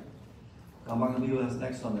tonight, come back and be with us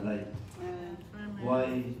next Sunday night.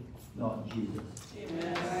 Why not Jesus?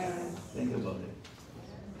 Think about it.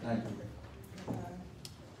 Thank you.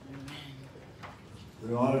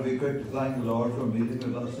 We want to be quick to thank the Lord for meeting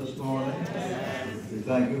with us this morning. We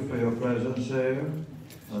thank you for your presence here.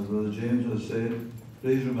 As Brother James has said,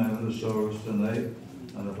 please remember the service tonight,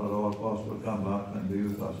 and if at all possible, come back and be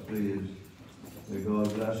with us, please. May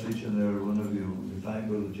God bless each and every one of you. We thank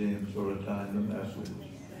Brother James for a timely message.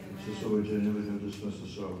 Sister Virginia, would you dismiss the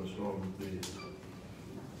service for me, please?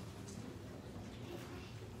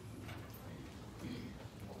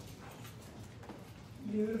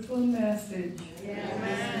 Beautiful message.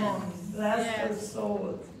 Bless our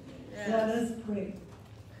souls. Let us pray.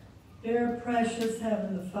 Dear precious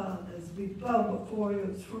Heavenly Father, as we bow before your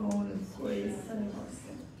throne of grace and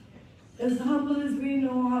mercy, as humble as we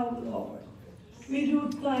know how, Lord, we do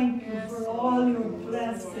thank you for all your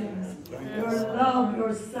blessings, your love,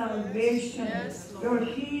 your salvation, your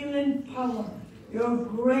healing power, your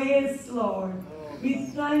grace, Lord. We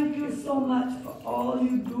thank you so much for all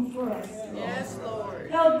you do for us, Lord. Yes,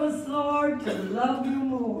 Lord. Help us, Lord, to love you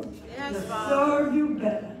more, Yes, to Father. serve you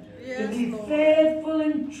better, to Yes, be Lord. faithful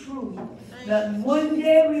and true, that one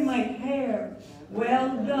day we might hear,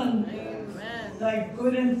 well done, Amen. thy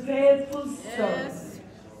good and faithful servant. Yes.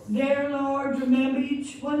 Dear Lord, remember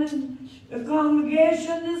each one in the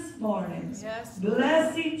congregation this morning. Yes.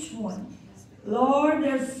 Bless each one. Lord,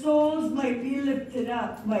 their souls might be lifted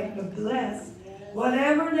up, might be blessed.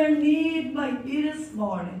 Whatever their need might be this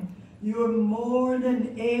morning, you are more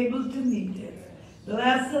than able to meet it.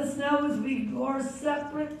 Bless us now as we go our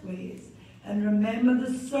separate ways. And remember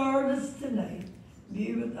the service tonight.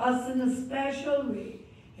 Be with us in a special way.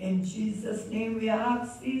 In Jesus' name we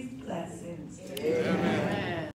ask these blessings. Amen.